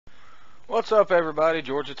What's up, everybody?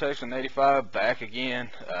 Georgia Texan 85 back again.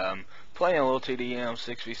 Playing a little TDM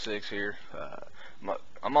 6v6 here.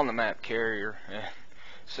 I'm on the map Carrier. And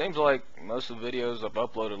seems like most of the videos I've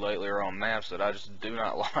uploaded lately are on maps that I just do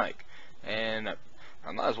not like, and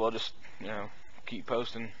I might as well just keep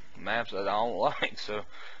posting maps that I don't like. So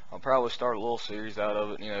I'll probably start a little series out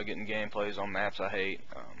of it. Getting gameplays on maps I hate.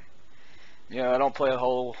 I don't play a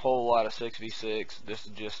whole lot of 6v6. This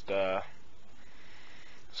is just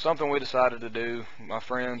something we decided to do. My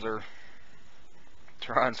friends are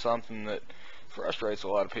trying something that frustrates a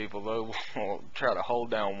lot of people. They'll try to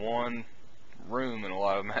hold down one room in a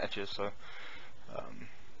lot of matches, so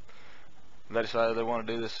they decided they want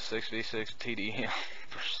to do this 6v6 TDM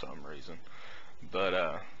for some reason.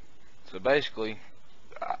 But so basically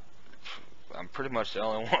I'm pretty much the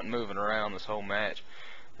only one moving around this whole match.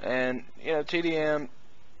 And TDM,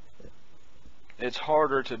 it's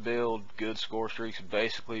harder to build good score streaks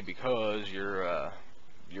basically because you're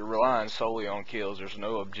relying solely on kills. There's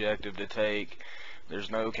no objective to take. There's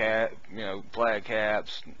no flag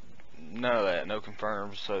caps, none of that, no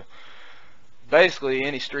confirms. So basically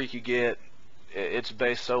any streak you get, it's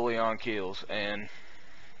based solely on kills. And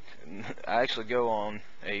I actually go on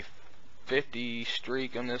a 50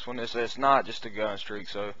 streak on this one. It's not just a gun streak,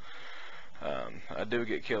 so I do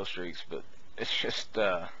get kill streaks, but it's just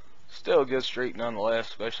still a good streak nonetheless,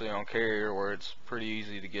 especially on Carrier, where it's pretty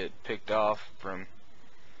easy to get picked off from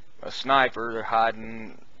a sniper. They're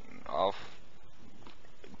hiding off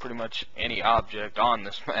pretty much any object on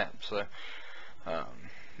this map. So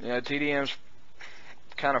TDM's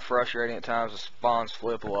kind of frustrating at times. The spawns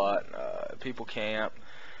flip a lot. People camp,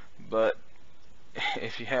 but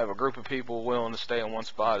if you have a group of people willing to stay in one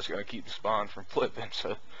spot, it's going to keep the spawn from flipping.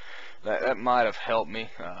 So that might have helped me.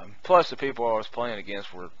 Plus, the people I was playing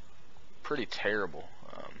against were pretty terrible,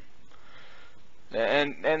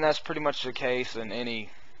 and that's pretty much the case in any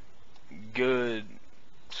good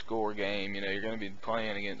score game. You're going to be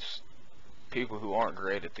playing against people who aren't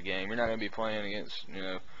great at the game. You're not going to be playing against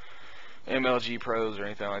MLG pros or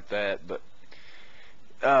anything like that. But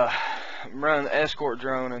I'm running the escort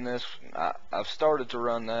drone in this. I've started to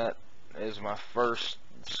run that as my first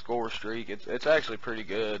score streak. It's actually pretty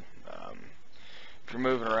good. If you're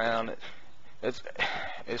moving around,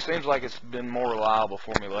 it seems like it's been more reliable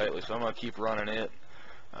for me lately, so I'm going to keep running it.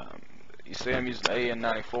 You see I'm using the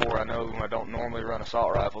AN-94. I know I don't normally run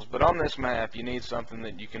assault rifles, but on this map you need something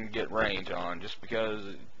that you can get range on, just because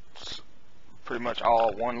it's pretty much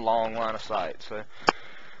all one long line of sight. So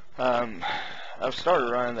I've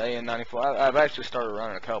started running the AN-94. I've actually started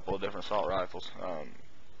running a couple of different assault rifles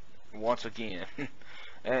once again.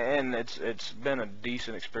 And it's been a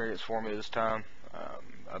decent experience for me this time.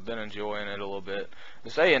 I've been enjoying it a little bit.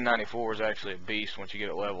 This AN-94 is actually a beast once you get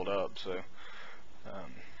it leveled up. So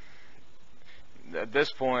at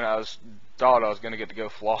this point, I thought I was going to get to go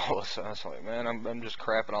flawless. I was like, man, I'm just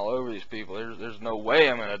crapping all over these people. There's no way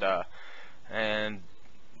I'm going to die. And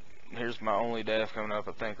here's my only death coming up,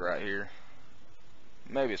 I think, right here.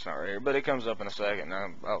 Maybe it's not right here, but it comes up in a second. I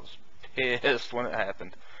was pissed when it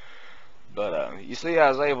happened. But you see, I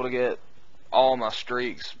was able to get all my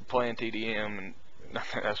streaks playing TDM, and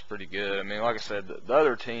that's pretty good. I mean, like I said, the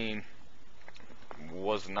other team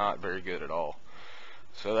was not very good at all.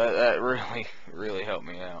 So that really helped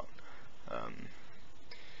me out.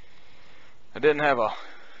 I didn't have a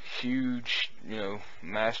huge,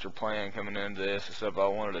 master plan coming into this, except I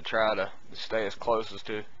wanted to try to stay as close as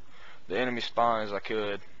to the enemy spawn as I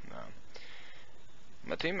could.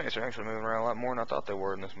 My teammates are actually moving around a lot more than I thought they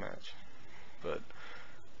were in this match. But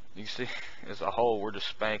you can see, as a whole, we're just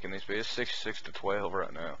spanking these people. It's 66-12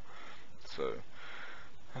 right now. So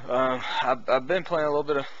I've been playing a little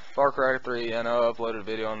bit of Far Cry 3. I know I uploaded a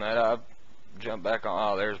video on that. I've jumped back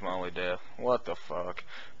on. Oh, there's my only death. What the fuck?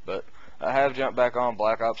 But I have jumped back on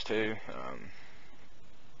Black Ops 2.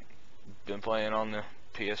 Been playing on the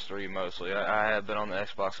PS3 mostly. I have been on the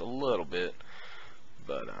Xbox a little bit,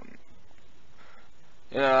 but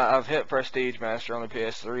I've hit Prestige Master on the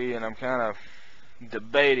PS3, and I'm kind of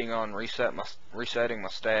debating on resetting my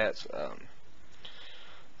stats.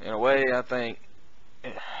 In a way, I think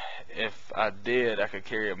if I did, I could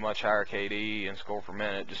carry a much higher KD and score per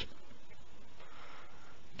minute,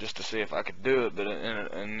 just to see if I could do it. But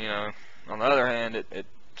on the other hand,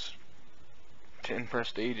 it's 10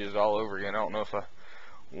 prestiges all over again. I don't know if I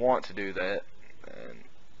want to do that, and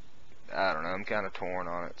I don't know. I'm kind of torn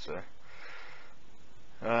on it. So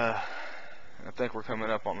I think we're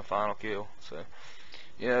coming up on the final kill. So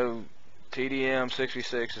TDM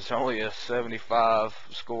 6v6 is only a 75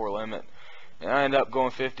 score limit, and I ended up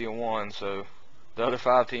going 50-1. So the other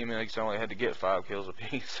 5 teammates only had to get 5 kills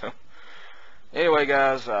apiece. So Anyway,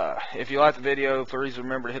 guys, if you like the video, please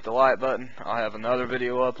remember to hit the like button. I'll have another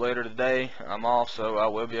video up later today. I'm off, so I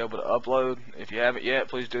will be able to upload. If you haven't yet,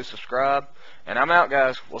 please do subscribe. And I'm out,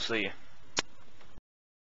 guys. We'll see you.